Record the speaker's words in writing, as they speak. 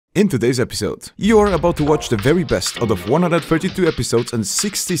In today's episode, you are about to watch the very best out of 132 episodes and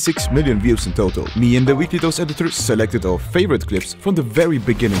 66 million views in total. Me and the Weekly Dose editors selected our favorite clips from the very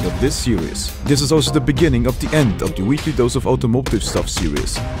beginning of this series. This is also the beginning of the end of the Weekly Dose of Automotive Stuff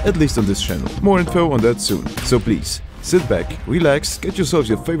series, at least on this channel. More info on that soon, so please, sit back, relax, get yourselves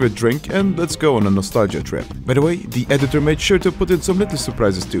your favorite drink and let's go on a nostalgia trip. By the way, the editor made sure to put in some little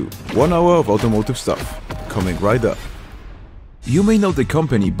surprises too. 1 hour of automotive stuff, coming right up. You may know the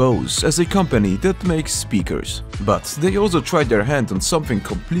company Bose as a company that makes speakers, but they also tried their hand on something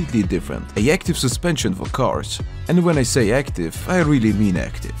completely different, an active suspension for cars. And when I say active, I really mean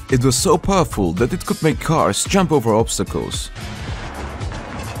active. It was so powerful that it could make cars jump over obstacles.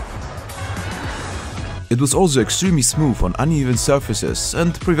 It was also extremely smooth on uneven surfaces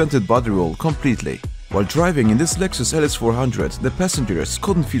and prevented body roll completely. While driving in this Lexus LS400, the passengers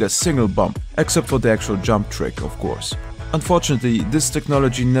couldn't feel a single bump, except for the actual jump trick, of course. Unfortunately, this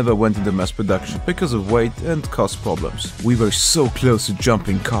technology never went into mass production because of weight and cost problems. We were so close to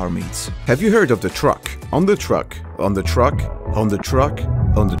jumping car meets. Have you heard of the truck? On the truck, on the truck, on the truck,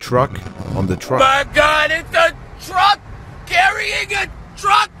 on the truck, on the truck. My God, it's a truck carrying a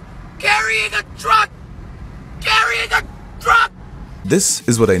truck carrying a truck carrying a truck! This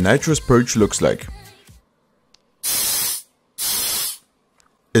is what a nitrous purge looks like.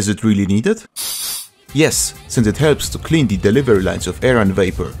 Is it really needed? Yes, since it helps to clean the delivery lines of air and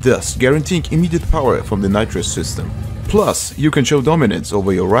vapor, thus guaranteeing immediate power from the nitrous system. Plus, you can show dominance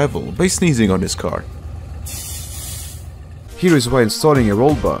over your rival by sneezing on his car. Here is why installing a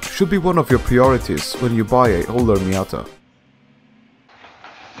roll bar should be one of your priorities when you buy a older Miata.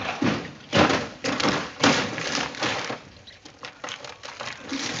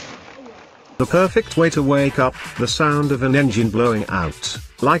 The perfect way to wake up, the sound of an engine blowing out,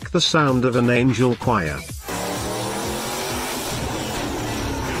 like the sound of an angel choir.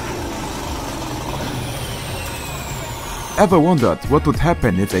 Ever wondered what would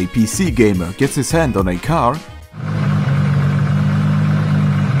happen if a PC gamer gets his hand on a car?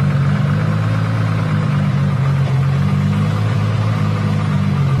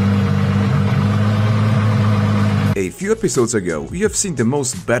 A few episodes ago, you have seen the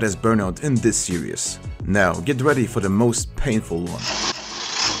most badass burnout in this series. Now, get ready for the most painful one.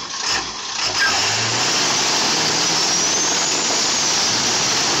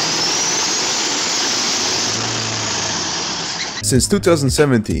 Since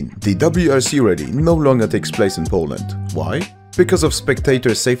 2017, the WRC Rally no longer takes place in Poland. Why? Because of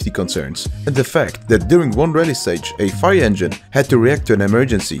spectator safety concerns and the fact that during one rally stage a fire engine had to react to an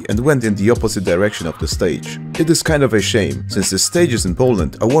emergency and went in the opposite direction of the stage. It is kind of a shame, since the stages in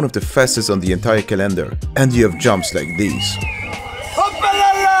Poland are one of the fastest on the entire calendar, and you have jumps like these.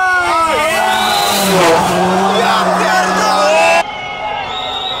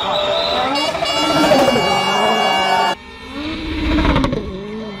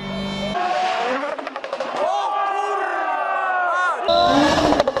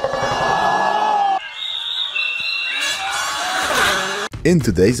 In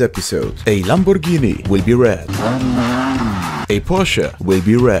today's episode, a Lamborghini will be red, a Porsche will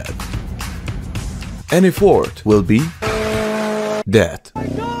be red, and a Ford will be dead.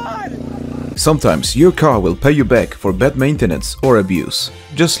 Sometimes your car will pay you back for bad maintenance or abuse,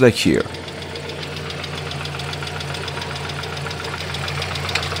 just like here.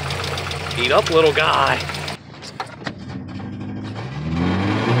 Eat up, little guy.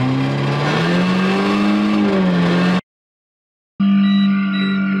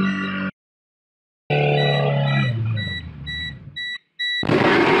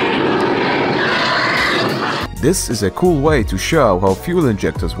 This is a cool way to show how fuel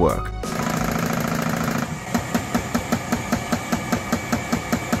injectors work.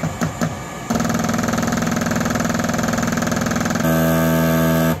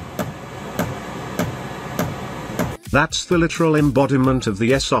 That's the literal embodiment of the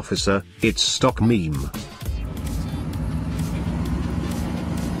yes officer, it's stock meme.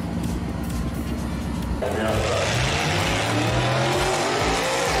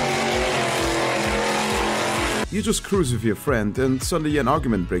 You just cruise with your friend and suddenly an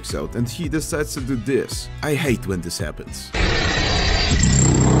argument breaks out and he decides to do this. I hate when this happens.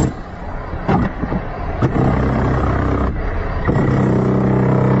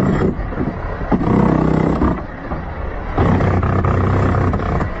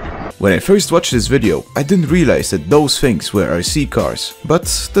 When I first watched this video, I didn't realize that those things were RC cars,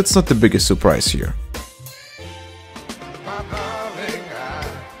 but that's not the biggest surprise here.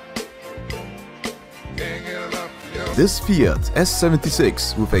 This Fiat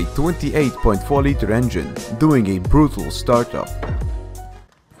S76 with a 28.4 liter engine doing a brutal startup.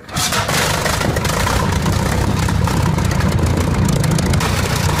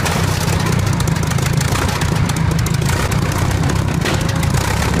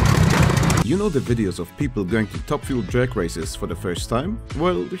 the videos of people going to Top Fuel drag races for the first time?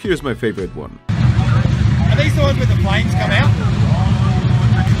 Well, here's my favorite one. Are these the ones where the flames come out?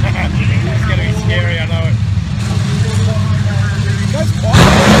 It's gonna be scary, I know it. That's quiet.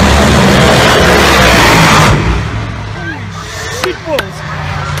 Shitballs!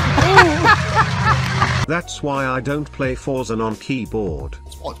 That's why I don't play Forza on keyboard.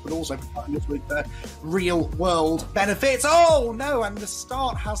 But also combined with the real world benefits. Oh no, and the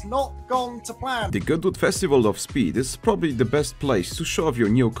start has not gone to plan. The Goodwood Festival of Speed is probably the best place to show off your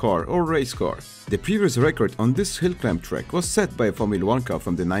new car or race car. The previous record on this hill climb track was set by a Formula 1 car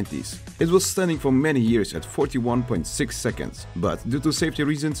from the 90s. It was standing for many years at 41.6 seconds, but due to safety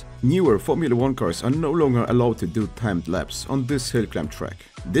reasons, newer Formula 1 cars are no longer allowed to do timed laps on this hill climb track.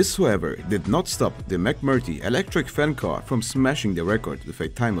 This, however, did not stop the McMurtry electric fan car from smashing the record with a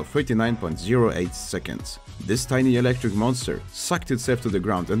time of 39.08 seconds. This tiny electric monster sucked itself to the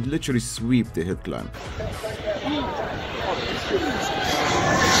ground and literally swept the hill climb.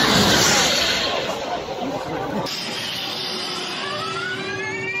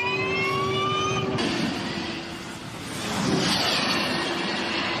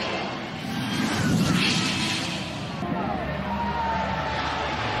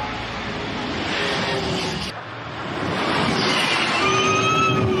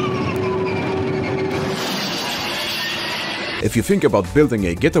 If you think about building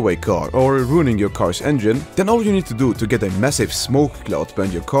a getaway car or ruining your car's engine, then all you need to do to get a massive smoke cloud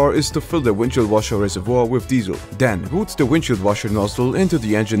behind your car is to fill the windshield washer reservoir with diesel. Then route the windshield washer nozzle into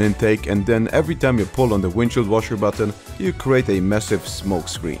the engine intake, and then every time you pull on the windshield washer button, you create a massive smoke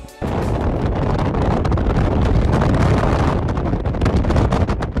screen.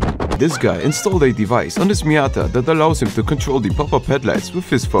 This guy installed a device on his Miata that allows him to control the pop-up headlights with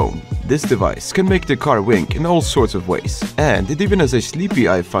his phone. This device can make the car wink in all sorts of ways, and it even has a sleepy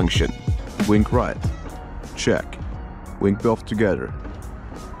eye function. Wink right. Check. Wink both together.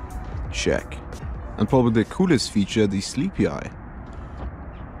 Check. And probably the coolest feature, the sleepy eye.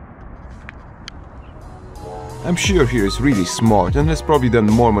 I'm sure he is really smart and has probably done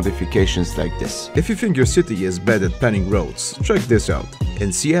more modifications like this. If you think your city is bad at planning roads, check this out.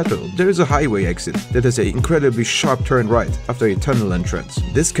 In Seattle, there is a highway exit that has an incredibly sharp turn right after a tunnel entrance.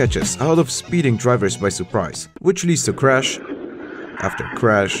 This catches out of speeding drivers by surprise, which leads to crash after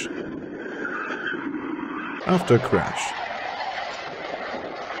crash after crash.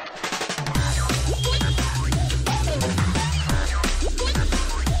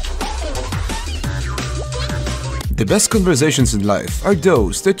 The best conversations in life are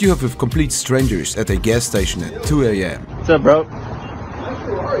those that you have with complete strangers at a gas station at 2 AM. What's up, bro?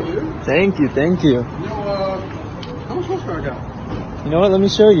 How are you? Thank you, thank you. How much horsepower I got? You know what? Let me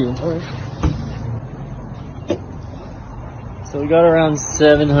show you. Alright. So we got around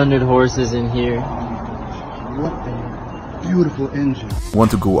 700 horses in here. What a beautiful engine.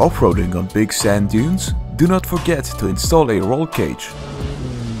 Want to go off-roading on big sand dunes? Do not forget to install a roll cage.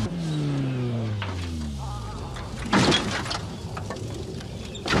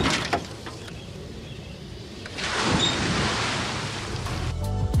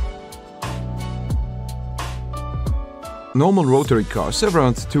 Normal rotary cars have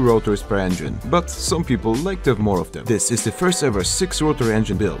around 2 rotors per engine, but some people like to have more of them. This is the first ever 6-rotor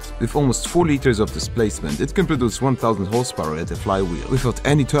engine built. With almost 4 liters of displacement, it can produce 1000 horsepower at the flywheel, without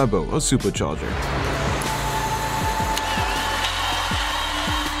any turbo or supercharger.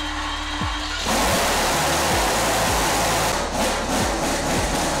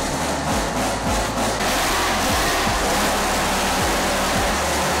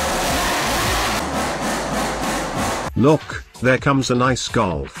 Look, there comes a nice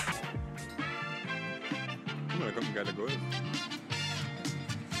Golf.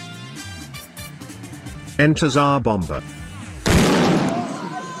 Enters our bomber.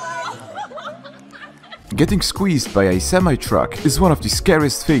 Getting squeezed by a semi-truck is one of the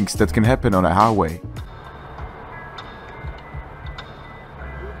scariest things that can happen on a highway.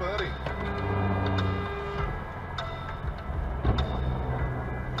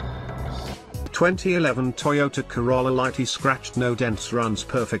 2011 Toyota Corolla Lighty scratched, no dents, runs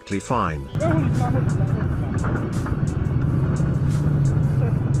perfectly fine.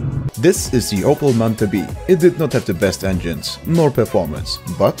 This is the Opel Manta B. It did not have the best engines, nor performance,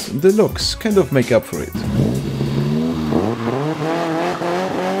 but the looks kind of make up for it.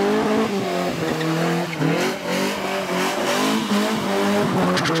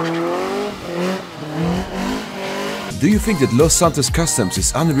 Do you think that Los Santos Customs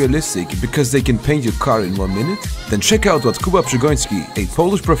is unrealistic because they can paint your car in 1 minute? Then check out what Kuba Przegoński, a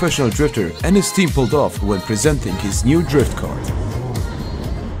Polish professional drifter, and his team pulled off when presenting his new drift car.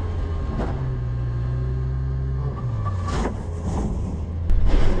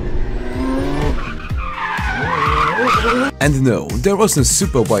 And no, there wasn't a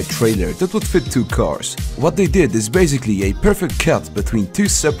super wide trailer that would fit 2 cars. What they did is basically a perfect cut between 2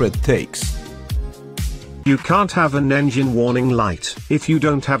 separate takes. You can't have an engine warning light if you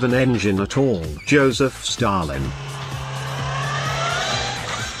don't have an engine at all. Joseph Stalin.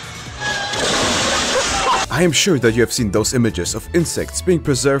 I am sure that you have seen those images of insects being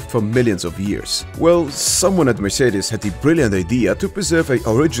preserved for millions of years. Well, someone at Mercedes had the brilliant idea to preserve an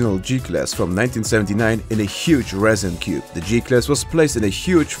original G-Class from 1979 in a huge resin cube. The G-Class was placed in a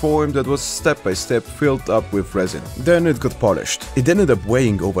huge form that was step by step filled up with resin. Then it got polished. It ended up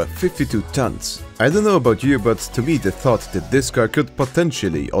weighing over 52 tons. I don't know about you, but to me the thought that this car could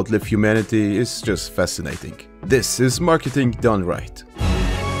potentially outlive humanity is just fascinating. This is marketing done right.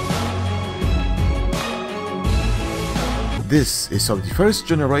 This is how the first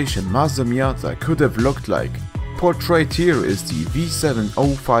generation Mazda Miata could have looked like. Portrayed here is the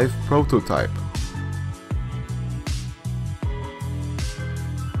V705 prototype.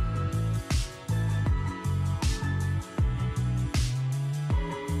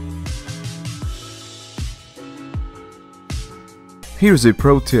 Here's a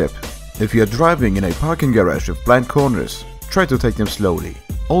pro tip. If you are driving in a parking garage with blind corners, try to take them slowly.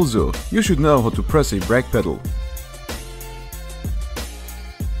 Also, you should know how to press a brake pedal.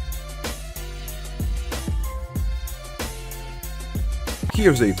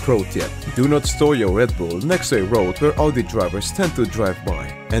 Here's a pro tip. Do not store your Red Bull next to a road where Audi drivers tend to drive by.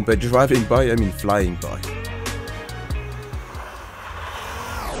 And by driving by, I mean flying by.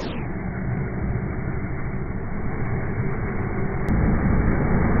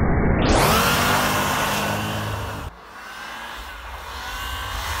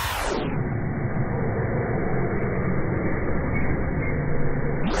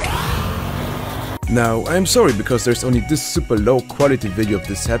 Now, I'm sorry because there's only this super low quality video of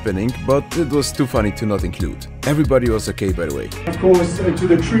this happening, but it was too funny to not include. Everybody was okay, by the way. Of course, to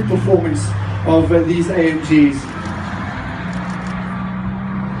the true performance of these AMGs.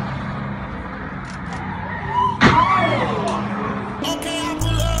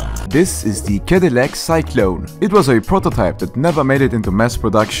 This is the Cadillac Cyclone. It was a prototype that never made it into mass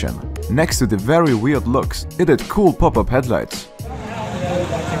production. Next to the very weird looks, it had cool pop-up headlights.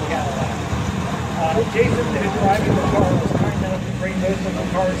 Jason, who's driving the car, was kind enough to bring most of the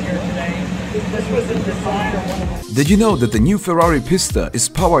cars here today. This was the design of one of the... Did you know that the new Ferrari Pista is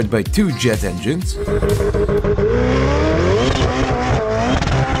powered by 2 jet engines?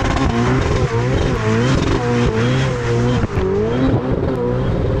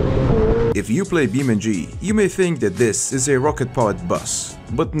 If you play BeamNG, you may think that this is a rocket-powered bus.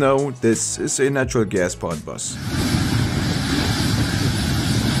 But no, this is a natural gas-powered bus.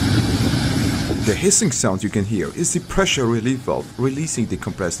 The hissing sound you can hear is the pressure relief valve releasing the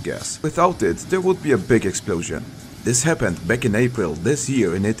compressed gas. Without it, there would be a big explosion. This happened back in April this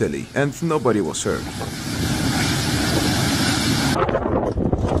year in Italy, and nobody was hurt.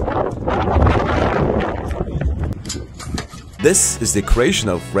 This is the creation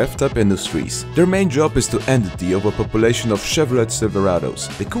of Revved Up Industries. Their main job is to end the overpopulation of Chevrolet Silverados.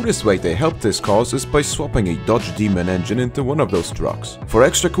 The coolest way they help this cause is by swapping a Dodge Demon engine into one of those trucks. For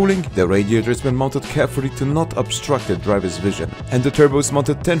extra cooling, the radiator has been mounted carefully to not obstruct the driver's vision, and the turbo is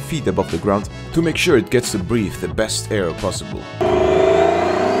mounted 10 feet above the ground to make sure it gets to breathe the best air possible.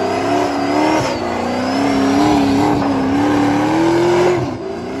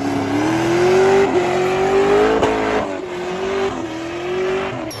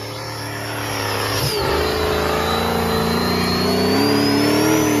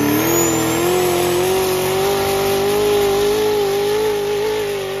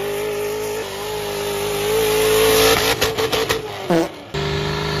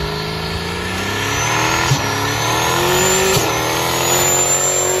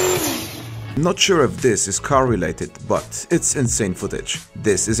 Not sure if this is car related, but it's insane footage.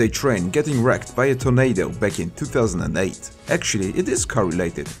 This is a train getting wrecked by a tornado back in 2008. Actually, it is car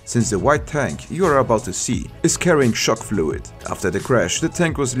related, since the white tank you are about to see is carrying shock fluid. After the crash, the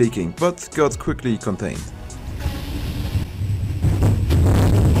tank was leaking, but got quickly contained.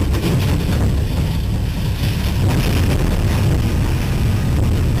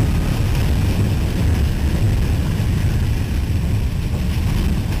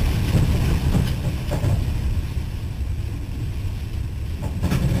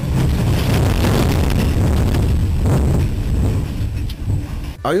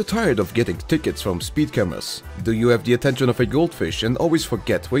 Are you tired of getting tickets from speed cameras? Do you have the attention of a goldfish and always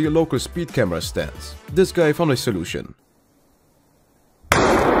forget where your local speed camera stands? This guy found a solution.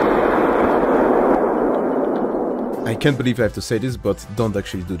 I can't believe I have to say this, but don't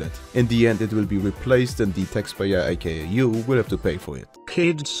actually do that. In the end, it will be replaced and the taxpayer, aka you, will have to pay for it.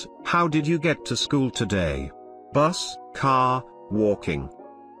 Kids, how did you get to school today? Bus, car, walking?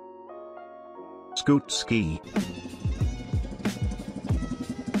 Scoot ski.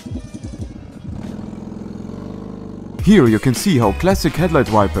 Here you can see how classic headlight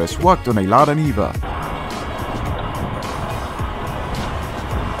wipers worked on a Lada Niva.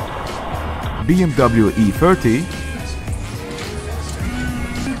 BMW E30,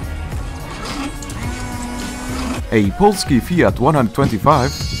 a Polski Fiat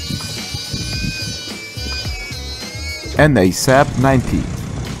 125, and a Saab 90.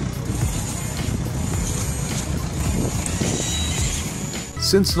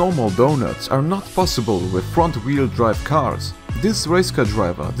 Since normal donuts are not possible with front-wheel drive cars, this race car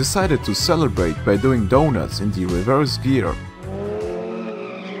driver decided to celebrate by doing donuts in the reverse gear.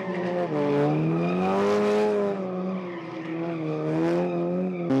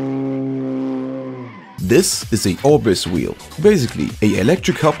 This is a Orbis wheel, basically an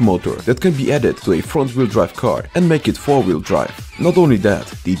electric hub motor that can be added to a front-wheel drive car and make it four-wheel drive. Not only that,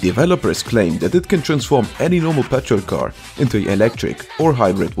 the developers claim that it can transform any normal petrol car into an electric or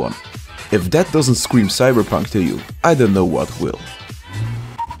hybrid one. If that doesn't scream cyberpunk to you, I don't know what will.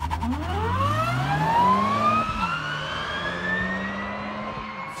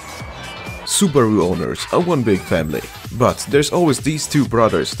 Subaru owners are one big family, but there's always these two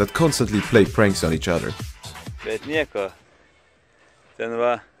brothers that constantly play pranks on each other. Vet nieko. Ten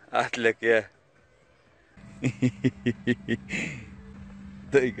va atlėkė.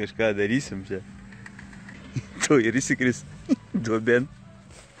 Tai kažką darysim čia. Tu ir įsikris duobėn.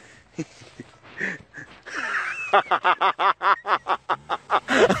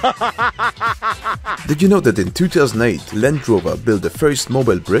 Did you know that in 2008 Land Rover built the first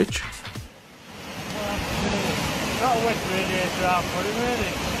mobile bridge?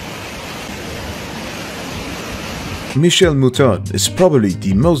 Michelle Mouton is probably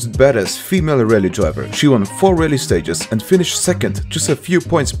the most badass female rally driver. She won 4 rally stages and finished second, just a few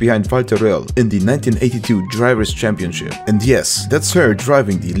points behind Walter Röhrl in the 1982 Drivers' Championship. And yes, that's her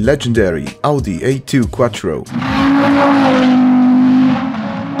driving the legendary Audi A2 Quattro.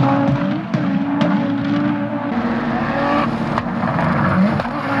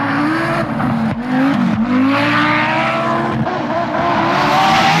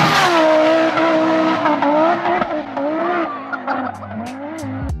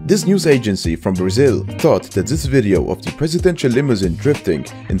 This news agency from Brazil thought that this video of the presidential limousine drifting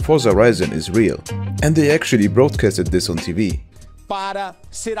in Forza Horizon is real, and they actually broadcasted this on TV. Para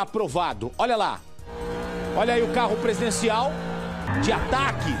ser aprovado. Olha lá. Olha aí o carro presidencial de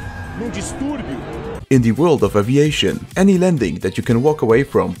ataque num distúrbio. In the world of aviation, any landing that you can walk away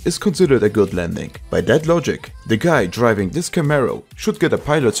from is considered a good landing. By that logic, the guy driving this Camaro should get a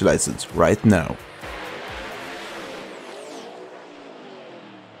pilot's license right now.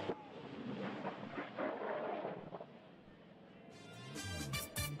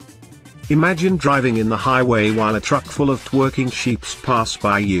 Imagine driving in the highway while a truck full of twerking sheeps pass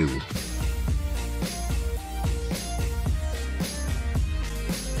by you.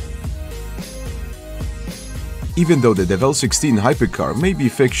 Even though the Devel 16 hypercar may be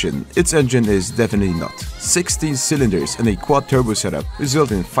fiction, its engine is definitely not. 16 cylinders and a quad turbo setup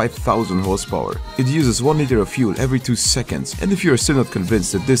result in 5000 horsepower. It uses 1 liter of fuel every 2 seconds, and if you are still not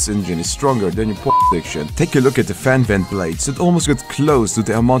convinced that this engine is stronger than your prediction, take a look at the fan vent blades that almost get close to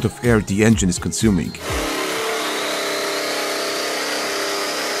the amount of air the engine is consuming.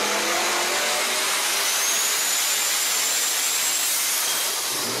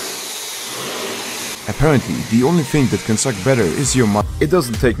 Apparently, the only thing that can suck better is your mind. It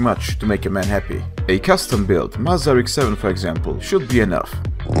doesn't take much to make a man happy. A custom-built Mazda RX-7, for example, should be enough.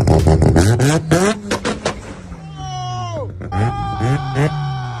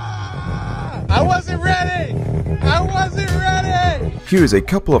 I wasn't ready! I wasn't ready! Here is a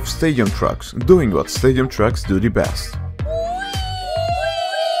couple of stadium trucks doing what stadium trucks do the best.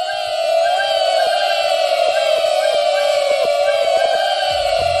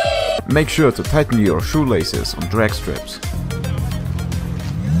 Make sure to tighten your shoelaces on drag strips.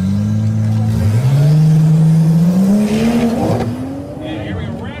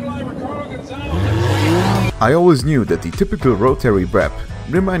 I always knew that the typical rotary brep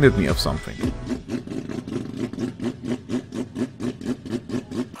reminded me of something.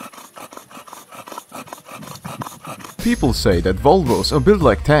 People say that Volvos are built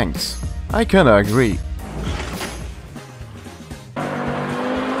like tanks. I kinda agree.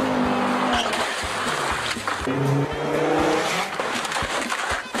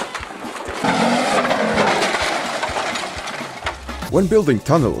 When building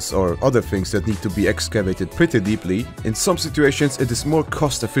tunnels or other things that need to be excavated pretty deeply, in some situations it is more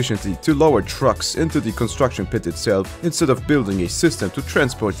cost efficient to lower trucks into the construction pit itself instead of building a system to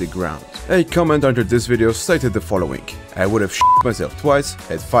transport the ground. A comment under this video stated the following: I would have shit myself twice,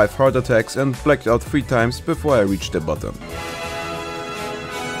 had 5 heart attacks and blacked out 3 times before I reached the bottom.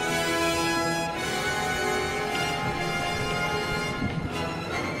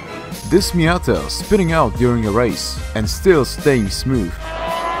 This Miata spinning out during a race and still staying smooth.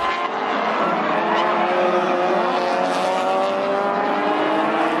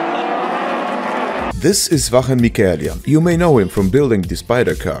 This is Joakim Karud. You may know him from building the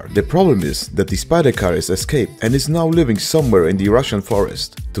spider car. The problem is that the spider car is escaped and is now living somewhere in the Russian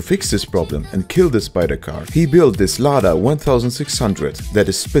forest. To fix this problem and kill the spider car, he built this Lada 1600 that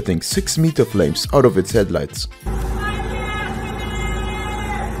is spitting 6-meter flames out of its headlights.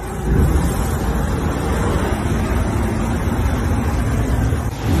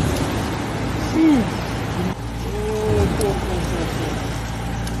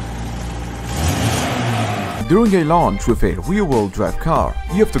 During a launch with a rear-wheel drive car,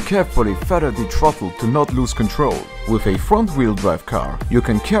 you have to carefully feather the throttle to not lose control. With a front-wheel drive car, you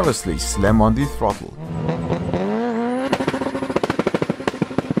can carelessly slam on the throttle.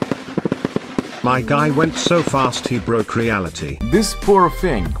 My guy went so fast he broke reality. This poor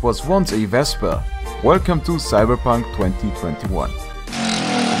thing was once a Vespa. Welcome to Cyberpunk 2021.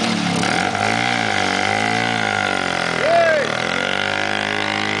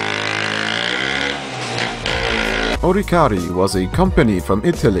 Oricari was a company from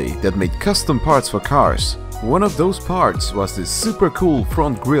Italy that made custom parts for cars. One of those parts was this super cool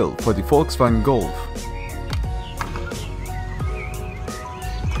front grille for the Volkswagen Golf.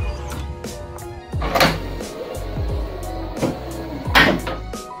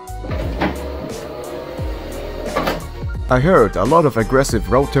 I heard a lot of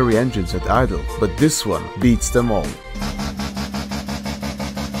aggressive rotary engines at idle, but this one beats them all.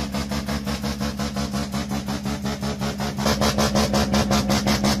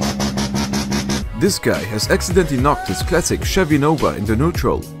 This guy has accidentally knocked his classic Chevy Nova into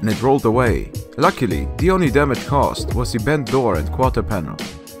neutral and it rolled away. Luckily, the only damage caused was the bent door and quarter panel.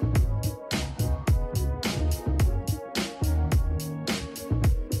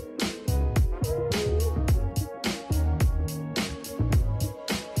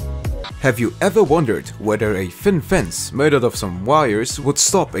 Have you ever wondered whether a thin fence made out of some wires would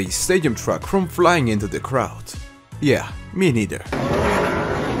stop a stadium truck from flying into the crowd? Yeah, me neither.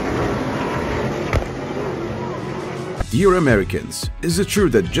 Dear Americans, is it true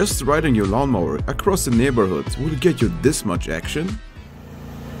that just riding your lawnmower across the neighborhood will get you this much action?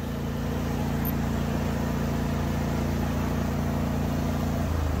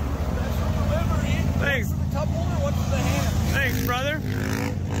 Thanks. Thanks, brother.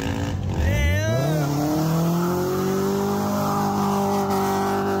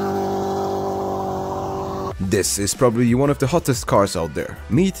 This is probably one of the hottest cars out there.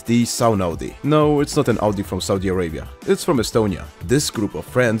 Meet the Sauna Audi. No, it's not an Audi from Saudi Arabia. It's from Estonia. This group of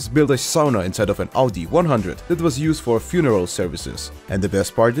friends built a sauna inside of an Audi 100 that was used for funeral services. And the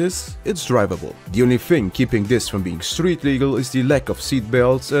best part is, it's drivable. The only thing keeping this from being street legal is the lack of seat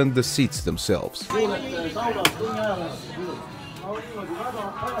belts and the seats themselves.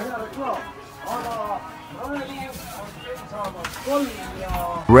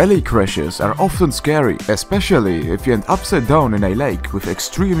 Rally crashes are often scary, especially if you end upside down in a lake with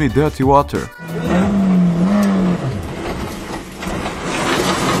extremely dirty water.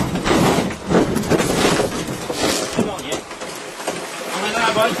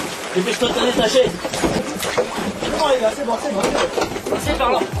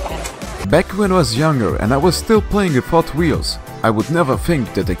 Back when I was younger and I was still playing with Hot Wheels, I would never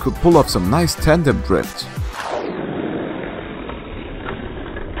think that they could pull off some nice tandem drifts.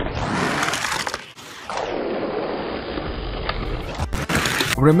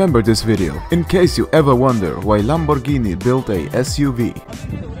 Remember this video, in case you ever wonder why Lamborghini built a SUV.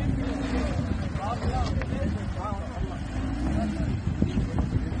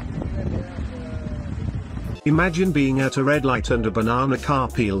 Imagine being at a red light and a banana car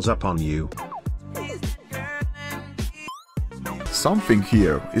peels up on you. Something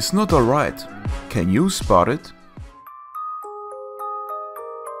here is not alright. Can you spot it?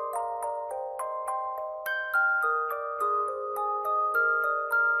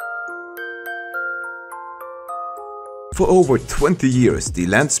 For over 20 years, the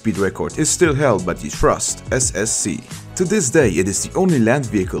land speed record is still held by the Trust SSC. To this day, it is the only land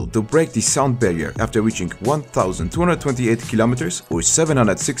vehicle to break the sound barrier after reaching 1,228 kilometers or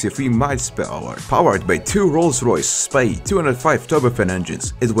 763 miles per hour. Powered by two Rolls-Royce Spey 205 turbofan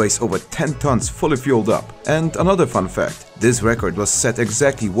engines, it weighs over 10 tons fully fueled up. And another fun fact, this record was set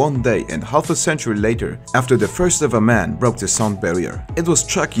exactly 1 day and half a century later after the first ever man broke the sound barrier. It was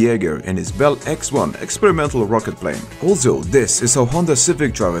Chuck Yeager in his Bell X-1 experimental rocket plane. Also, this is how Honda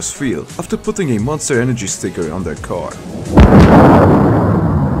Civic drivers feel after putting a Monster Energy sticker on their car.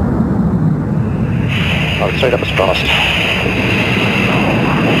 I would say that was fast.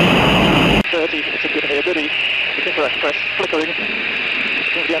 30, it's a good ability. The finger press flickering.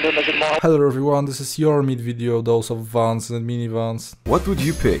 Hello everyone, this is your mid video dose of vans and minivans. What would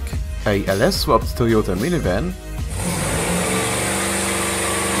you pick? A LS swapped Toyota minivan?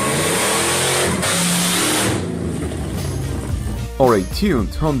 Or a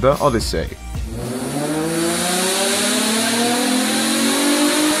tuned Honda Odyssey?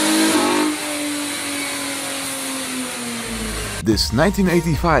 This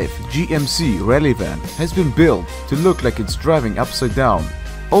 1985 GMC rally van has been built to look like it's driving upside down.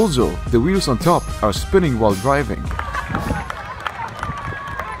 Also, the wheels on top are spinning while driving.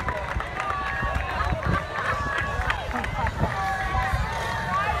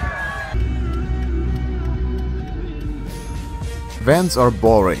 Vans are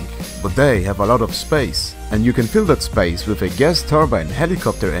boring, but they have a lot of space, and you can fill that space with a gas turbine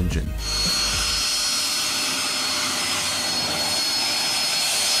helicopter engine.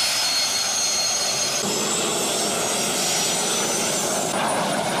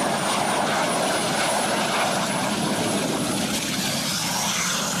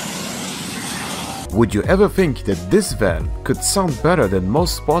 Would you ever think that this van could sound better than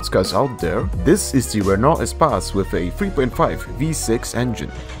most sports cars out there? This is the Renault Espace with a 3.5 V6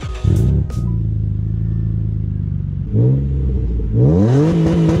 engine.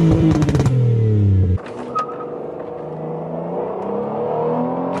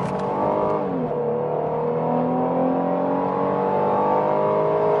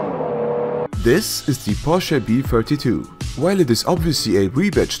 This is the Porsche B32. While it is obviously a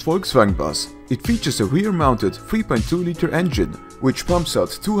rebadged Volkswagen bus, it features a rear-mounted 3.2-liter engine, which pumps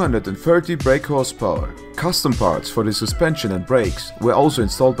out 230 brake horsepower. Custom parts for the suspension and brakes were also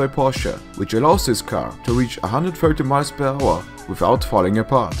installed by Porsche, which allows this car to reach 130 miles per hour without falling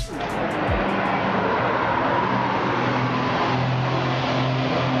apart.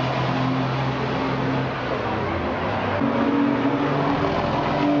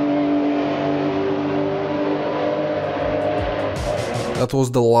 That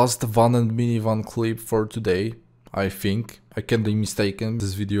was the last van and minivan clip for today, I think. I can be mistaken,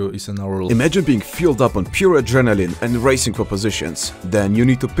 this video is an hour long. Imagine being fueled up on pure adrenaline and racing for positions. Then you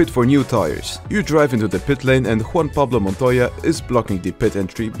need to pit for new tires. You drive into the pit lane and Juan Pablo Montoya is blocking the pit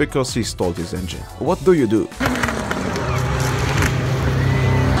entry because he stalled his engine. What do you do?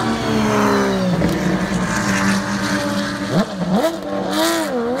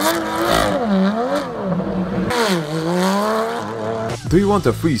 Do you want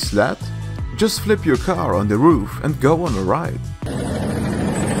a free slat? Just flip your car on the roof and go on a ride.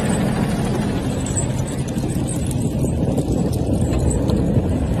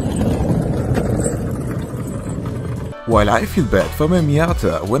 While I feel bad for my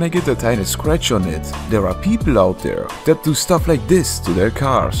Miata when I get a tiny scratch on it, there are people out there that do stuff like this to their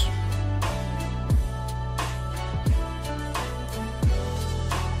cars.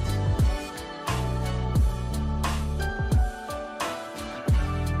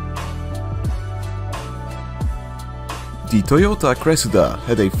 The Toyota Cressida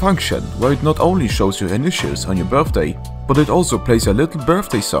had a function where it not only shows your initials on your birthday, but it also plays a little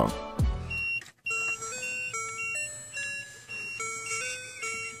birthday song.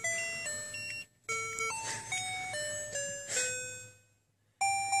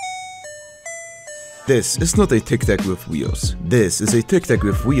 This is not a Tic Tac with wheels. This is a Tic Tac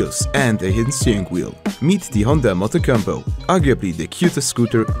with wheels and a hidden steering wheel. Meet the Honda Motocompo, arguably the cutest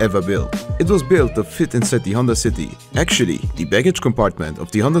scooter ever built. It was built to fit inside the Honda City. Actually, the baggage compartment of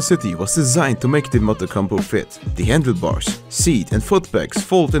the Honda City was designed to make the Motocompo fit. The handlebars, seat and foot pegs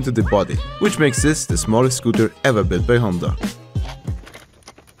fold into the body, which makes this the smallest scooter ever built by Honda.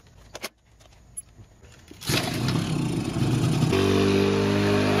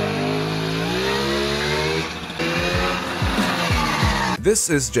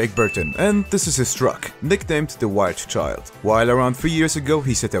 This is Jake Burton, and this is his truck, nicknamed the Wild Child. While around 3 years ago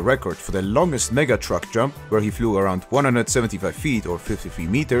he set a record for the longest mega truck jump, where he flew around 175 feet or 53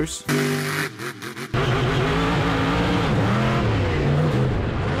 meters.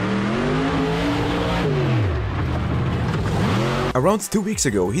 Around 2 weeks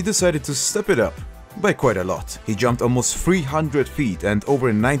ago, he decided to step it up. By quite a lot. He jumped almost 300 feet and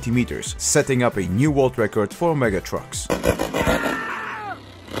over 90 meters, setting up a new world record for mega trucks.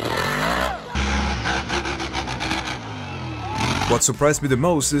 What surprised me the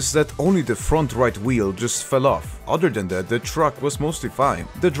most is that only the front right wheel just fell off. Other than that, the truck was mostly fine.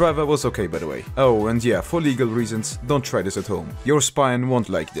 The driver was okay, by the way. Oh, and yeah, for legal reasons, don't try this at home. Your spine won't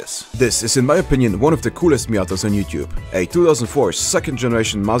like this. This is in my opinion one of the coolest Miatas on YouTube. A 2004 second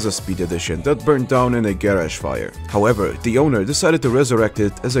generation Mazda Speed Edition that burned down in a garage fire. However, the owner decided to resurrect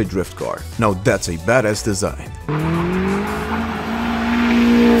it as a drift car. Now that's a badass design.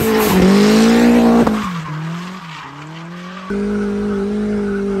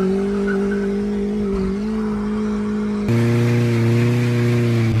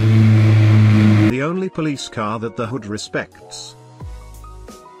 The only police car that the hood respects.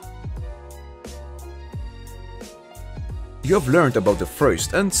 You have learned about the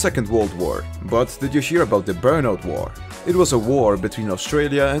First and Second World War, but did you hear about the Burnout War? It was a war between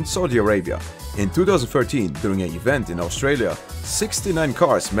Australia and Saudi Arabia. In 2013, during an event in Australia, 69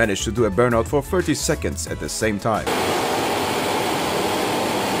 cars managed to do a burnout for 30 seconds at the same time.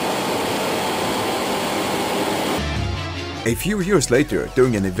 A few years later,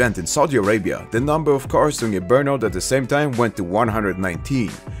 during an event in Saudi Arabia, the number of cars doing a burnout at the same time went to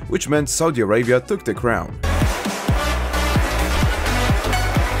 119, which meant Saudi Arabia took the crown.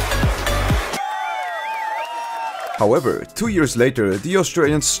 However, 2 years later, the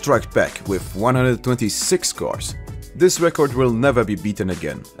Australians struck back with 126 cars. This record will never be beaten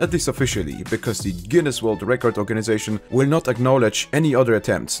again, at least officially, because the Guinness World Record Organization will not acknowledge any other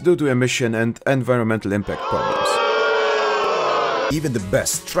attempts due to emission and environmental impact problems. Even the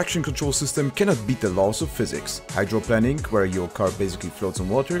best traction control system cannot beat the laws of physics. Hydroplaning, where your car basically floats on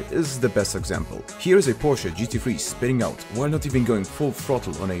water, is the best example. Here is a Porsche GT3 spinning out while not even going full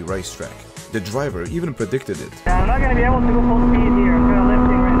throttle on a racetrack. The driver even predicted it. I'm not going to be able to go full speed here. I'm kind of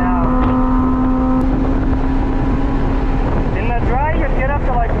lifting right now. In the dry, you get up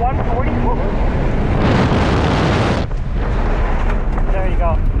to like 140. There you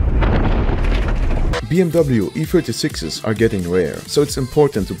go. BMW E36s are getting rare, so it's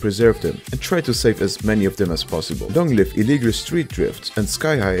important to preserve them and try to save as many of them as possible. Long live illegal street drifts and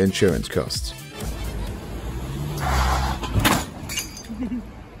sky-high insurance costs.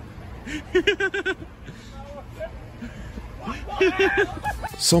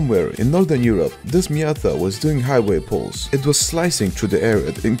 Somewhere in Northern Europe, this Miata was doing highway pulls. It was slicing through the air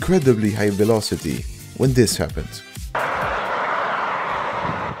at incredibly high velocity when this happened.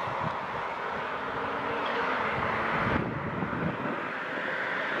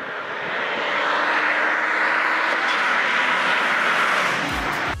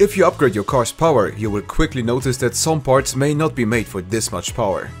 If you upgrade your car's power, you will quickly notice that some parts may not be made for this much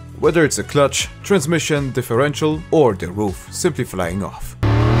power. Whether it's a clutch, transmission, differential, or the roof simply flying off.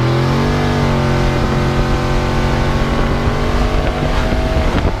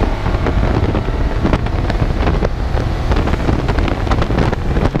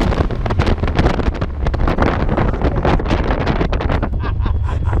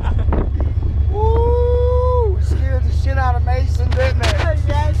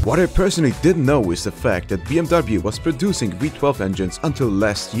 What I personally didn't know is the fact that BMW was producing V12 engines until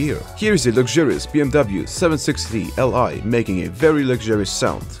last year. Here is a luxurious BMW 763 Li making a very luxurious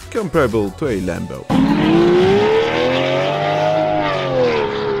sound, comparable to a Lambo.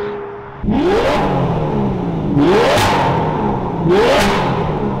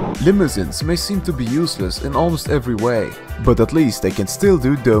 Limousines may seem to be useless in almost every way, but at least they can still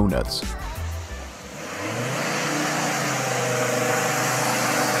do donuts.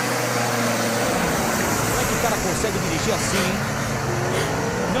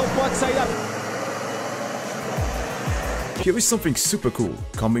 Here is something super cool,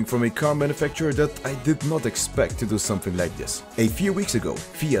 coming from a car manufacturer that I did not expect to do something like this. A few weeks ago,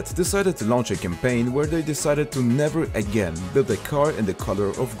 Fiat decided to launch a campaign where they decided to never again build a car in the color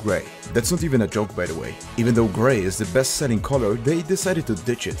of grey. That's not even a joke, by the way. Even though grey is the best-selling color, they decided to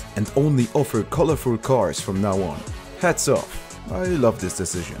ditch it and only offer colorful cars from now on. Hats off. I love this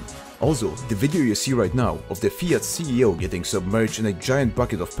decision. Also, the video you see right now of the Fiat CEO getting submerged in a giant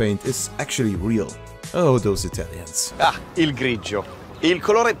bucket of paint is actually real. Oh, those Italians. Ah, il grigio. Il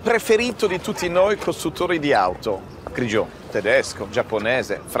colore preferito di tutti noi costruttori di auto. Grigio tedesco,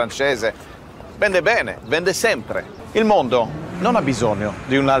 giapponese, francese. Vende bene, vende sempre. Il mondo non ha bisogno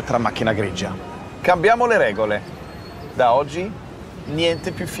di un'altra macchina grigia. Cambiamo le regole. Da oggi,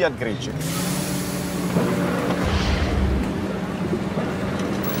 niente più Fiat grigi.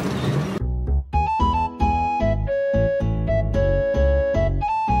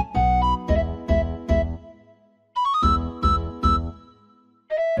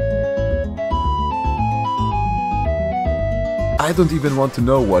 I don't even want to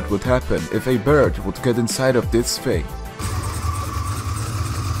know what would happen if a bird would get inside of this thing.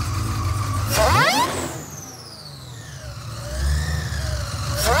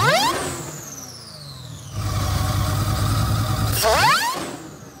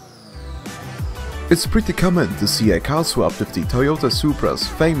 It's pretty common to see a car swapped with the Toyota Supra's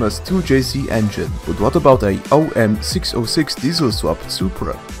famous 2JZ engine, but what about a OM606 diesel swapped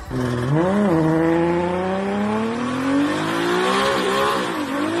Supra?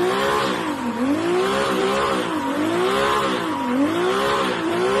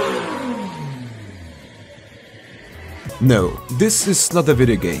 No, this is not a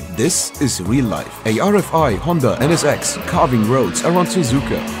video game, this is real life. A RFI Honda NSX carving roads around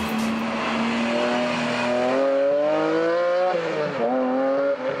Suzuka.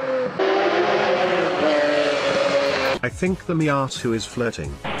 I think the Miatu is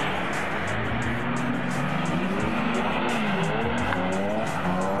flirting.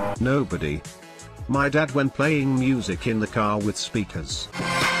 Nobody. My dad when playing music in the car with speakers.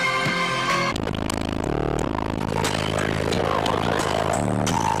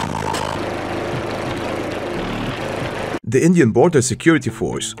 The Indian Border Security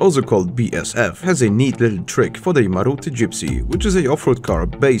Force, also called BSF, has a neat little trick for the Maruti Gypsy, which is an off-road car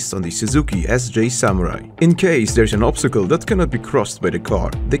based on the Suzuki SJ Samurai. In case there's an obstacle that cannot be crossed by the car,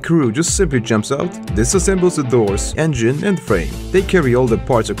 the crew just simply jumps out, disassembles the doors, engine and frame. They carry all the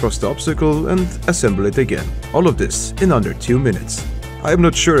parts across the obstacle and assemble it again. All of this in under 2 minutes. I am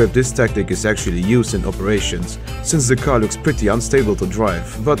not sure if this tactic is actually used in operations, since the car looks pretty unstable to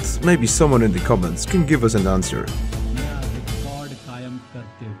drive, but maybe someone in the comments can give us an answer.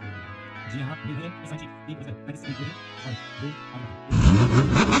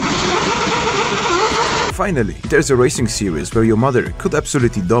 Finally, there's a racing series where your mother could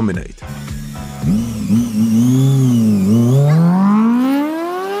absolutely dominate.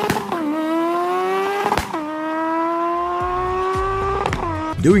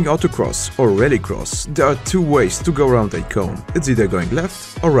 Doing autocross or rallycross, there are two ways to go around a cone. It's either going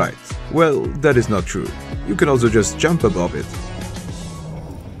left or right. Well, that is not true. You can also just jump above it.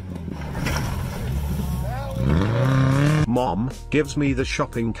 Mom gives me the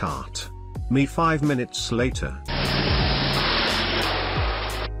shopping cart. Me 5 minutes later.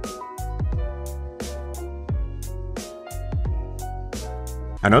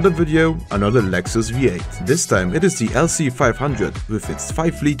 Another video, another Lexus V8. This time it is the LC500 with its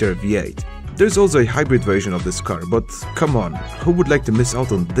 5-liter V8. There's also a hybrid version of this car, but come on, who would like to miss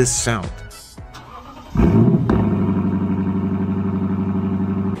out on this sound?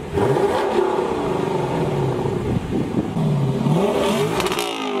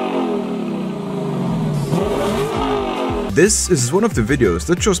 This is one of the videos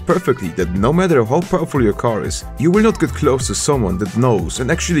that shows perfectly that no matter how powerful your car is, you will not get close to someone that knows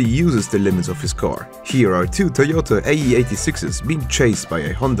and actually uses the limits of his car. Here are two Toyota AE86s being chased by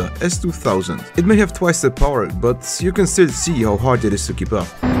a Honda S2000. It may have twice the power, but you can still see how hard it is to keep up.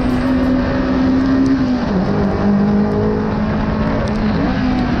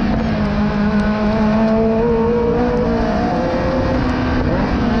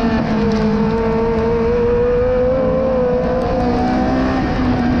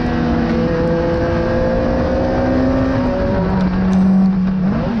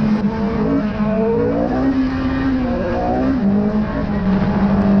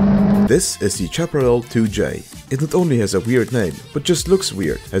 This is the Chaparral 2J. It not only has a weird name, but just looks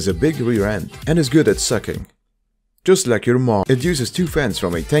weird, has a big rear end, and is good at sucking. Just like your mom, it uses two fans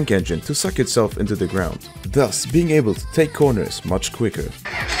from a tank engine to suck itself into the ground, thus being able to take corners much quicker.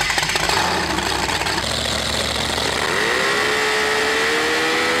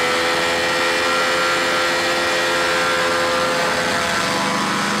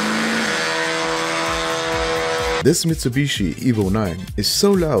 This Mitsubishi Evo 9 is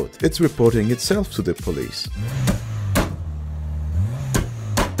so loud, it's reporting itself to the police.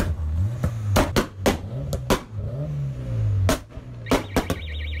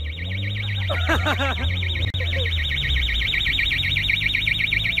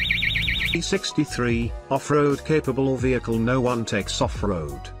 E63, off-road capable vehicle no one takes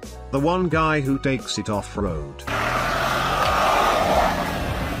off-road. The one guy who takes it off-road.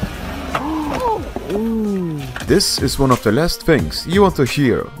 This is one of the last things you want to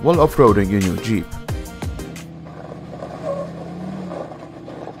hear while off-roading in your Jeep.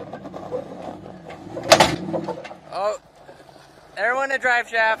 Oh, everyone a drive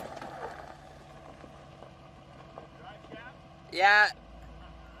shaft. Yeah.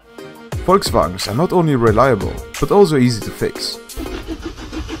 Volkswagens are not only reliable, but also easy to fix.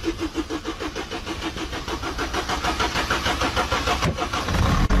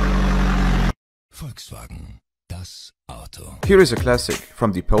 Volkswagen, das Auto. Here is a classic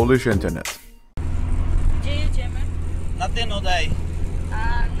from the Polish internet. Gdzie jedziemy? Na Dynodej.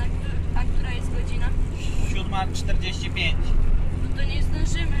 A która jest godzina? 7:45. No to nie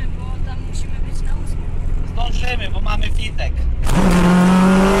zdążymy, bo tam musimy być na 8. Zdążymy, bo mamy fitek.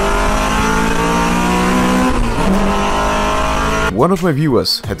 One of my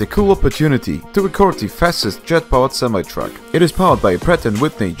viewers had the cool opportunity to record the fastest jet-powered semi-truck. It is powered by a Pratt &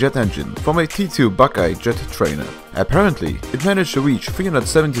 Whitney jet engine from a T2 Buckeye jet trainer. Apparently, it managed to reach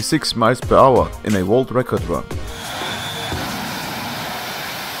 376 miles per hour in a world record run.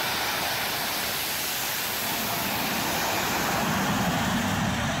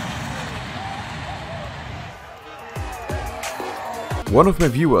 One of my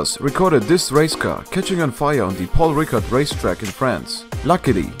viewers recorded this race car catching on fire on the Paul Ricard racetrack in France.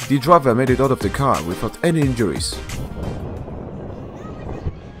 Luckily, the driver made it out of the car without any injuries.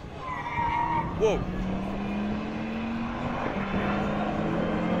 Whoa.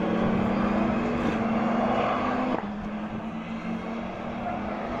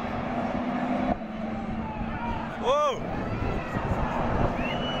 Whoa.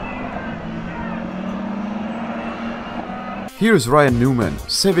 Here's Ryan Newman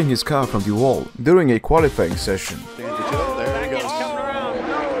saving his car from the wall during a qualifying session. He's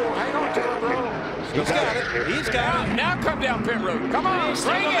got it. Now come down pit road. Come on,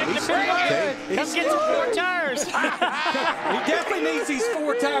 bring it. Come get some 4 tires. He definitely needs these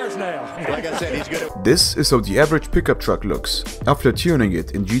 4 tires now. Like I said, he's good at... This is how the average pickup truck looks after tuning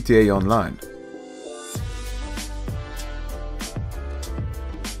it in GTA Online.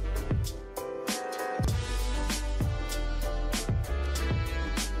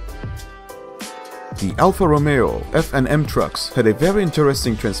 The Alfa Romeo F&M trucks had a very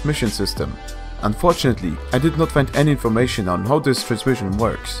interesting transmission system. Unfortunately, I did not find any information on how this transmission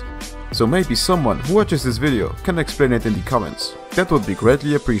works. So maybe someone who watches this video can explain it in the comments. That would be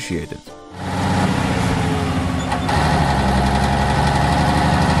greatly appreciated.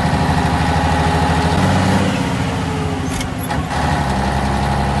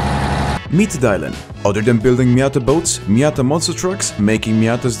 Meet Dylan. Other than building Miata boats, Miata monster trucks, making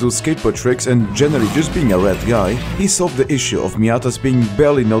Miatas do skateboard tricks and generally just being a rad guy, he solved the issue of Miatas being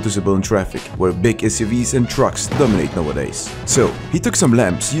barely noticeable in traffic, where big SUVs and trucks dominate nowadays. So, he took some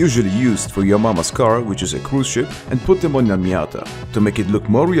lamps usually used for your mama's car, which is a cruise ship, and put them on a Miata. To make it look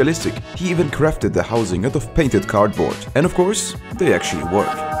more realistic, he even crafted the housing out of painted cardboard. And of course, they actually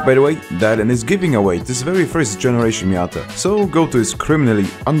work. By the way, Dylan is giving away this very first generation Miata, so go to his criminally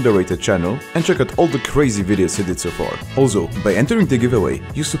underrated channel and check out all the crazy videos he did so far. Also, by entering the giveaway,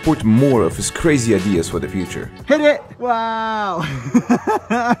 you support more of his crazy ideas for the future. Hit it! Wow!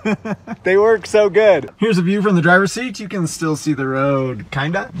 They work so good. Here's a view from the driver's seat. You can still see the road,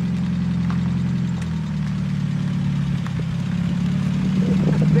 kinda.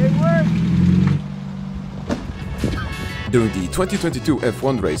 They work! During the 2022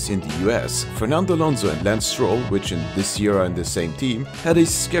 F1 race in the US, Fernando Alonso and Lance Stroll, which in this year are in the same team, had a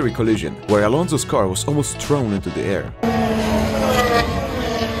scary collision where Alonso's car was almost thrown into the air.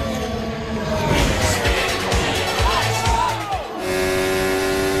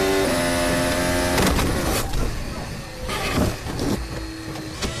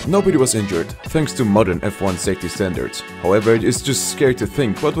 Nobody was injured, thanks to modern F1 safety standards. However, it's just scary to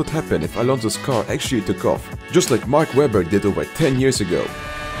think what would happen if Alonso's car actually took off, just like Mark Webber did over 10 years ago.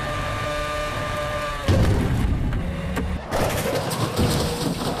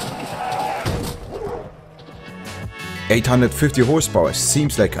 $850 horsepower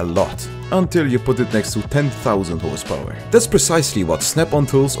seems like a lot, until you put it next to 10,000 horsepower. That's precisely what Snap-on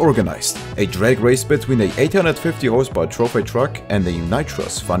Tools organized, a drag race between a 850 horsepower trophy truck and a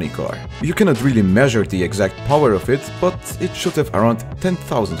nitrous funny car. You cannot really measure the exact power of it, but it should have around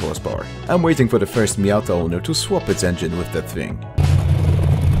 10,000 horsepower. I'm waiting for the first Miata owner to swap its engine with that thing.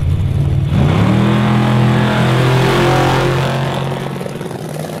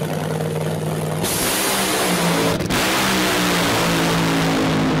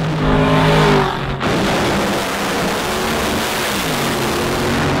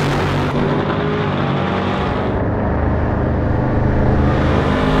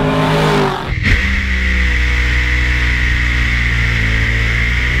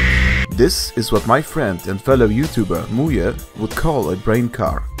 This is what my friend and fellow YouTuber Muye would call a brain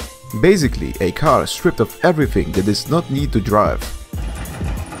car. Basically, a car stripped of everything that does not need to drive.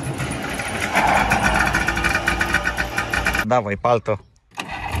 Dawaj, palto.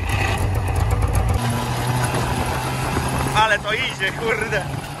 Ale to idzie, kurde.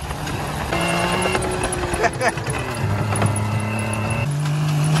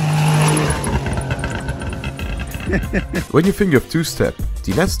 When you think of two-step,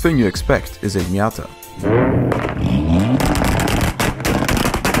 the last thing you expect is a Miata.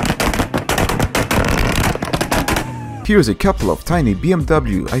 Here's a couple of tiny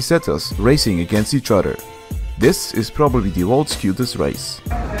BMW Isettas racing against each other. This is probably the world's cutest race.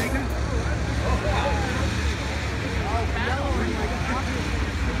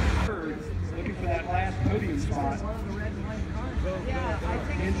 Looking for that last podium spot.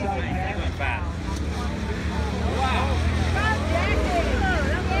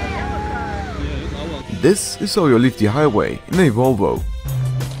 This is how you leave the highway in a Volvo.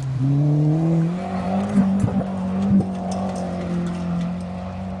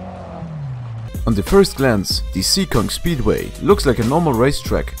 On the first glance, the Seekong Speedway looks like a normal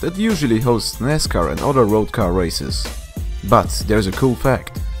racetrack that usually hosts NASCAR and other road car races. But there's a cool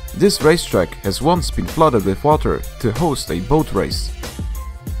fact. This racetrack has once been flooded with water to host a boat race.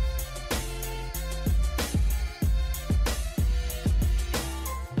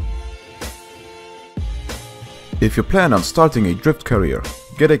 If you plan on starting a drift career,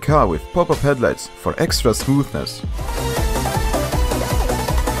 get a car with pop-up headlights for extra smoothness.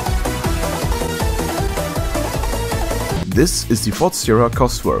 This is the Ford Sierra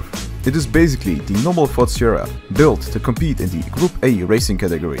Cosworth. It is basically the normal Ford Sierra, built to compete in the Group A racing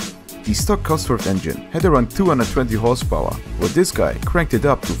category. The stock Cosworth engine had around 220 horsepower, where this guy cranked it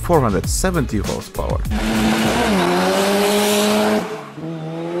up to 470 horsepower.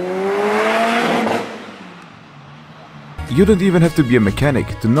 You don't even have to be a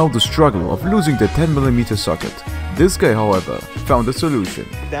mechanic to know the struggle of losing the 10mm socket. This guy, however, found a solution.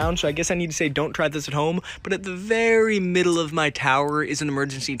 Down, so I guess I need to say don't try this at home, but at the very middle of my tower is an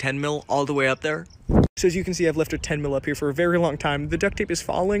emergency 10mm all the way up there. So as you can see, I've left a 10mm up here for a very long time. The duct tape is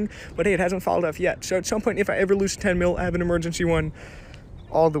falling, but hey, it hasn't fallen off yet. So at some point, if I ever lose a 10mm, I have an emergency one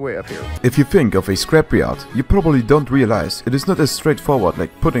all the way up here. If you think of a scrapyard, you probably don't realize it is not as straightforward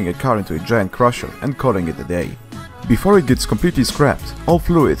like putting a car into a giant crusher and calling it a day. Before it gets completely scrapped, all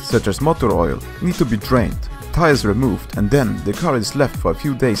fluids such as motor oil need to be drained, tires removed, and then the car is left for a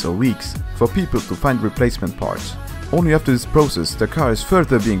few days or weeks for people to find replacement parts. Only after this process the car is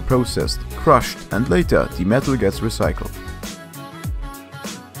further being processed, crushed, and later the metal gets recycled.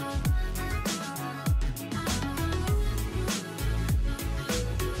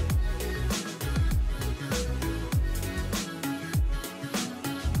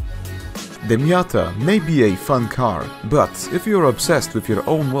 The Miata may be a fun car, but if you are obsessed with your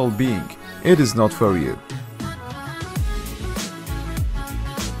own well-being, it is not for you.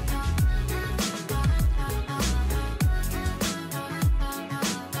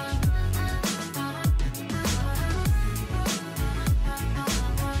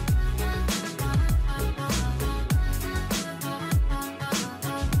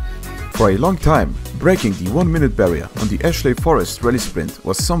 For a long time, breaking the 1-minute barrier on the Ashley Forest Rally Sprint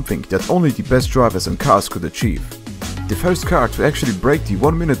was something that only the best drivers and cars could achieve. The first car to actually break the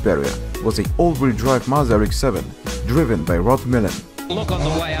 1-minute barrier was an all-wheel drive Mazda RX-7, driven by Rod Millen. Look on the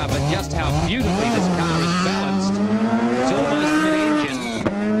way up at just how beautifully this car is balanced. It's almost mid-engine.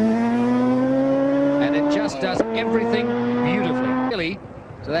 And it just does everything beautifully. Really,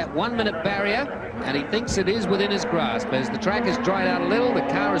 to that 1-minute barrier, and he thinks it is within his grasp. As the track has dried out a little, the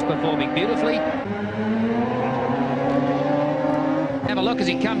car is performing beautifully. Have a look as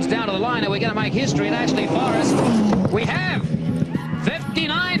he comes down to the line. Are we going to make history in Ashley Forest? We have!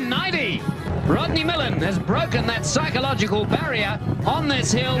 59.90! Rodney Millen has broken that psychological barrier on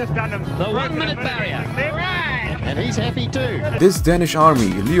this hill, the 1-minute barrier. And he's happy too. This Danish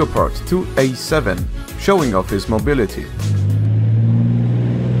Army Leopard 2A7, showing off his mobility.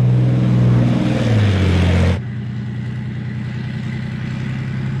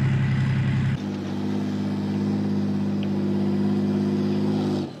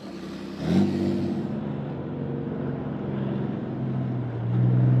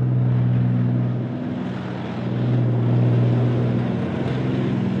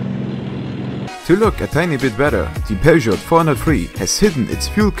 To look a tiny bit better, the Peugeot 403 has hidden its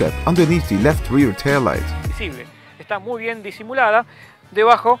fuel cap underneath the left rear taillight. Visible. Está muy bien disimulada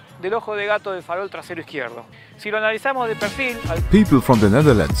debajo del ojo de gato del farol trasero izquierdo. Si lo analizamos de perfil... People from the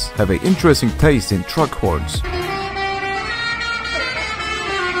Netherlands have an interesting taste in truck horns.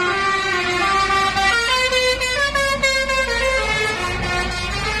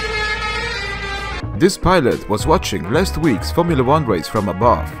 This pilot was watching last week's Formula 1 race from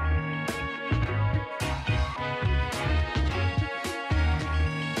above.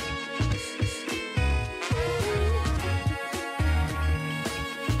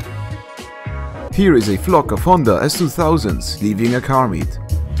 Here is a flock of Honda S2000s leaving a car meet.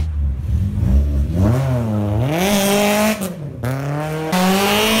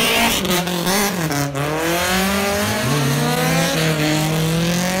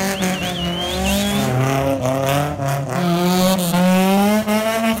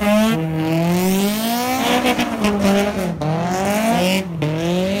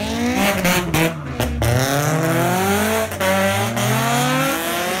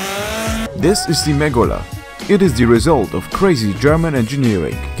 This is the Megola. It is the result of crazy German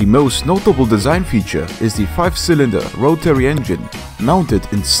engineering. The most notable design feature is the 5-cylinder rotary engine mounted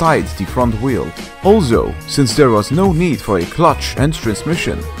inside the front wheel. Also, since there was no need for a clutch and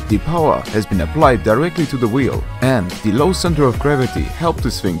transmission, the power has been applied directly to the wheel, and the low center of gravity helped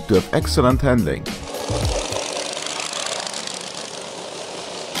this thing to have excellent handling.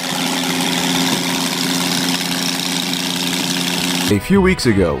 A few weeks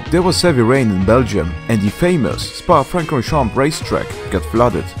ago, there was heavy rain in Belgium and the famous Spa-Francorchamps racetrack got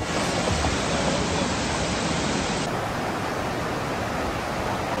flooded.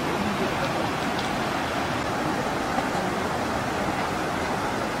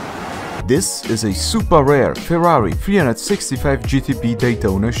 This is a super rare Ferrari 365 GTB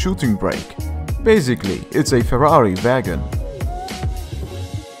Daytona shooting brake. Basically, it's a Ferrari wagon.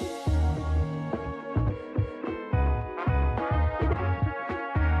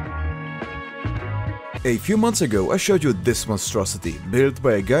 A few months ago I showed you this monstrosity built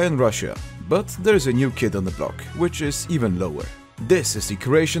by a guy in Russia, but there's a new kid on the block, which is even lower. This is the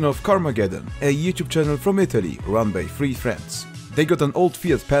creation of Carmageddon, a YouTube channel from Italy run by 3 friends. They got an old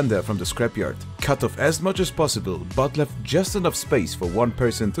Fiat Panda from the scrapyard, cut off as much as possible, but left just enough space for one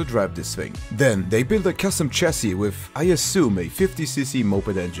person to drive this thing. Then they built a custom chassis with, I assume, a 50cc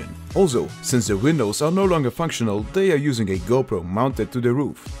moped engine. Also, since the windows are no longer functional, they are using a GoPro mounted to the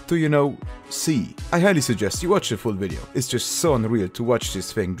roof to, you know, see. I highly suggest you watch the full video. It's just so unreal to watch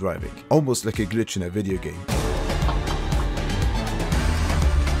this thing driving, almost like a glitch in a video game.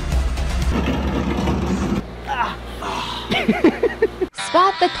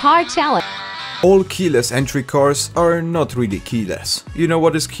 Spot the car challenge. All keyless entry cars are not really keyless. You know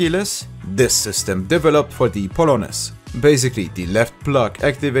what is keyless? This system developed for the Polones. Basically, the left plug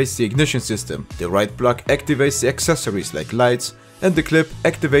activates the ignition system, the right plug activates the accessories like lights, and the clip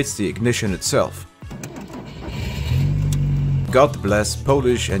activates the ignition itself. God bless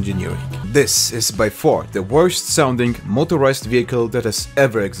Polish engineering. This is by far the worst sounding motorized vehicle that has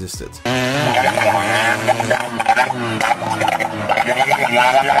ever existed.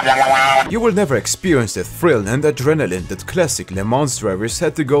 You will never experience the thrill and adrenaline that classic Le Mans drivers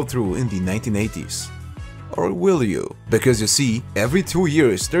had to go through in the 1980s. Or will you? Because you see, every 2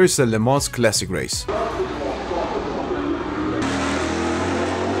 years there is a Le Mans classic race.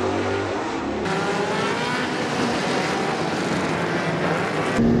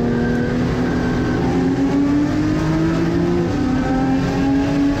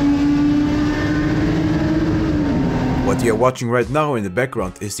 What you are watching right now in the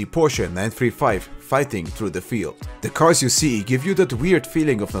background is the Porsche 935 fighting through the field. The cars you see give you that weird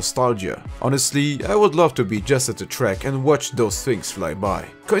feeling of nostalgia. Honestly, I would love to be just at the track and watch those things fly by.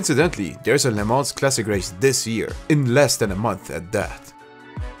 Coincidentally, there's a Le Mans Classic race this year, in less than a month at that.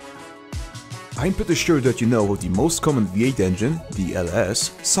 I'm pretty sure that you know what the most common V8 engine, the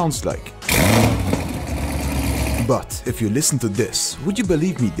LS, sounds like. But if you listen to this, would you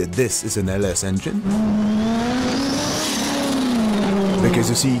believe me that this is an LS engine? Because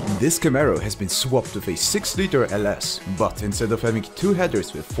you see, this Camaro has been swapped with a 6-liter LS, but instead of having 2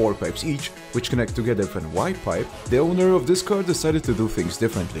 headers with 4 pipes each, which connect together with an Y pipe, the owner of this car decided to do things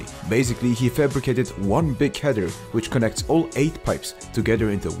differently. Basically, he fabricated one big header which connects all 8 pipes together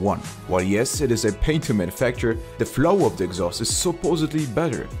into one. While yes, it is a pain to manufacture, the flow of the exhaust is supposedly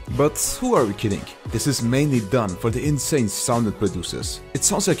better. But who are we kidding? This is mainly done for the insane sound it produces. It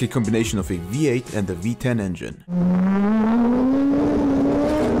sounds like a combination of a V8 and a V10 engine.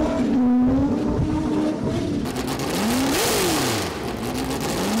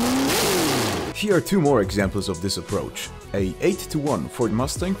 Here are 2 more examples of this approach. A 8:1 Ford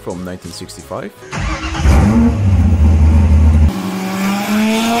Mustang from 1965.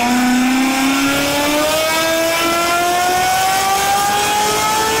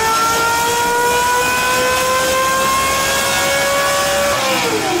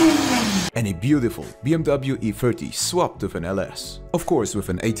 And a beautiful BMW E30 swapped with an LS. Of course with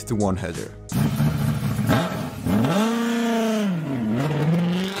an 8:1 header.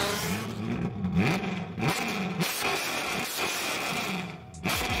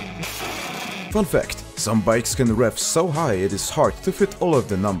 Fun fact, some bikes can rev so high it is hard to fit all of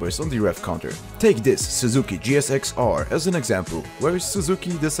the numbers on the rev counter. Take this Suzuki GSX-R as an example, where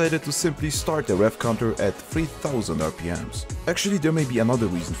Suzuki decided to simply start the rev counter at 3000 RPMs. Actually, there may be another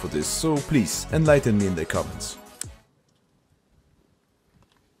reason for this, so please enlighten me in the comments.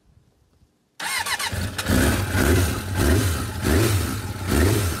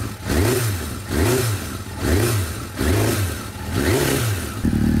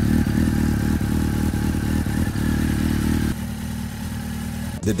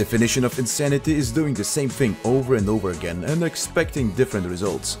 The definition of insanity is doing the same thing over and over again and expecting different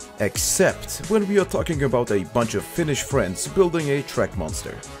results. Except when we are talking about a bunch of Finnish friends building a track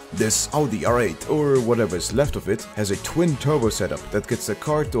monster. This Audi R8, or whatever is left of it, has a twin-turbo setup that gets the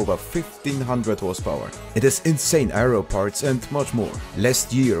car to over 1500 horsepower. It has insane aero parts and much more.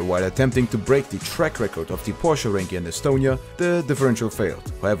 Last year, while attempting to break the track record of the Porsche ranking in Estonia, the differential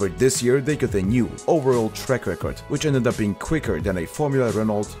failed. However, this year they got a new overall track record, which ended up being quicker than a Formula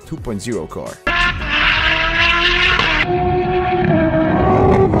Renault 2.0 car.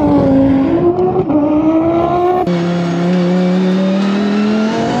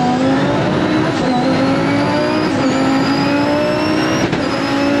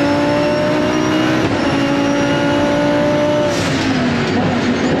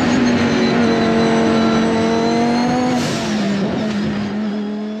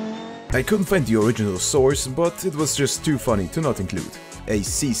 I couldn't find the original source, but it was just too funny to not include. A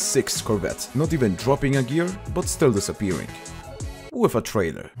C6 Corvette, not even dropping a gear, but still disappearing. With a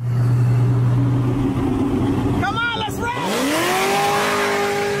trailer. Come on, let's run!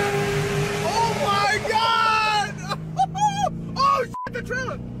 Oh my god! Oh shit, the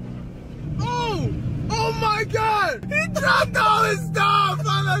trailer! Oh my god! He dropped all his stuff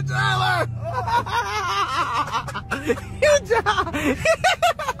on the trailer!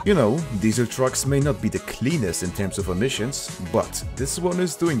 You know, diesel trucks may not be the cleanest in terms of emissions, but this one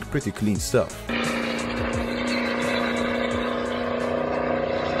is doing pretty clean stuff.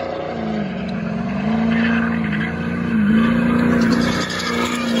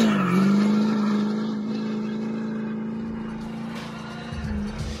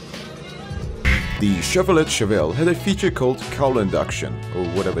 The Chevrolet Chevelle had a feature called cowl induction, or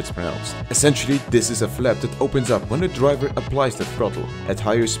whatever it's pronounced. Essentially, this is a flap that opens up when the driver applies the throttle. At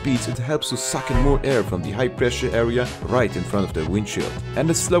higher speeds, it helps to suck in more air from the high pressure area right in front of the windshield. And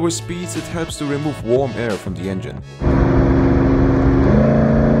at slower speeds, it helps to remove warm air from the engine.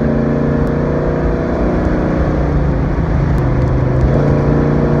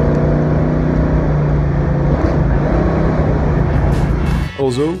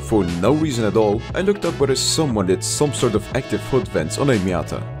 Also, for no reason at all, I looked up whether someone did some sort of active hood vents on a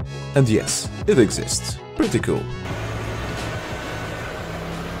Miata. And yes, it exists. Pretty cool.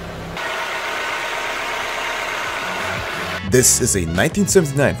 This is a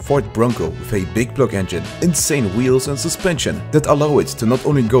 1979 Ford Bronco with a big block engine, insane wheels and suspension that allow it to not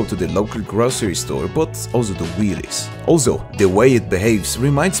only go to the local grocery store but also do wheelies. Also, the way it behaves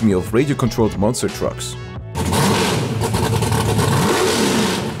reminds me of radio-controlled monster trucks.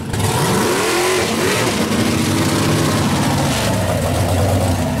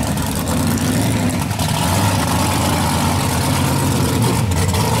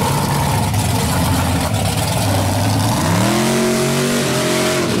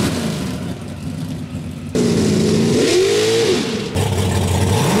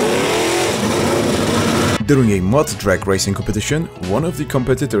 During a mud drag racing competition, one of the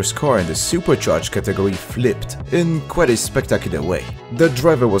competitors' car in the supercharged category flipped in quite a spectacular way. The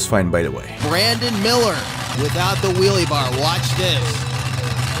driver was fine, by the way. Brandon Miller without the wheelie bar. Watch this.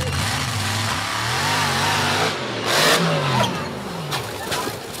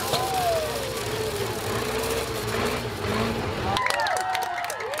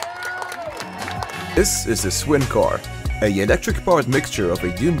 This is the Swin car. An electric-powered mixture of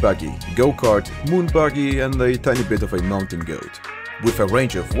a dune buggy, go-kart, moon buggy and a tiny bit of a mountain goat. With a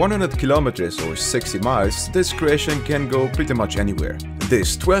range of 100 kilometers or 60 miles, this creation can go pretty much anywhere.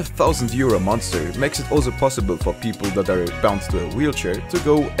 This 12,000 euro monster makes it also possible for people that are bound to a wheelchair to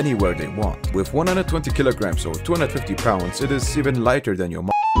go anywhere they want. With 120 kilograms or 250 pounds, it is even lighter than your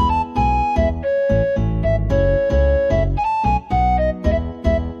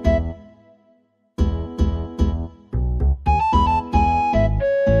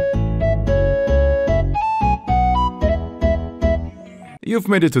You've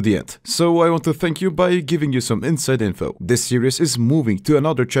made it to the end, so I want to thank you by giving you some inside info. This series is moving to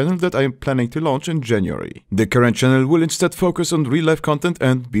another channel that I am planning to launch in January. The current channel will instead focus on real-life content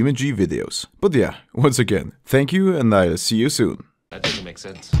and BeamNG videos. But yeah, once again, thank you and I'll see you soon. That doesn't make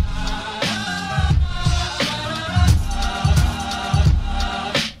sense.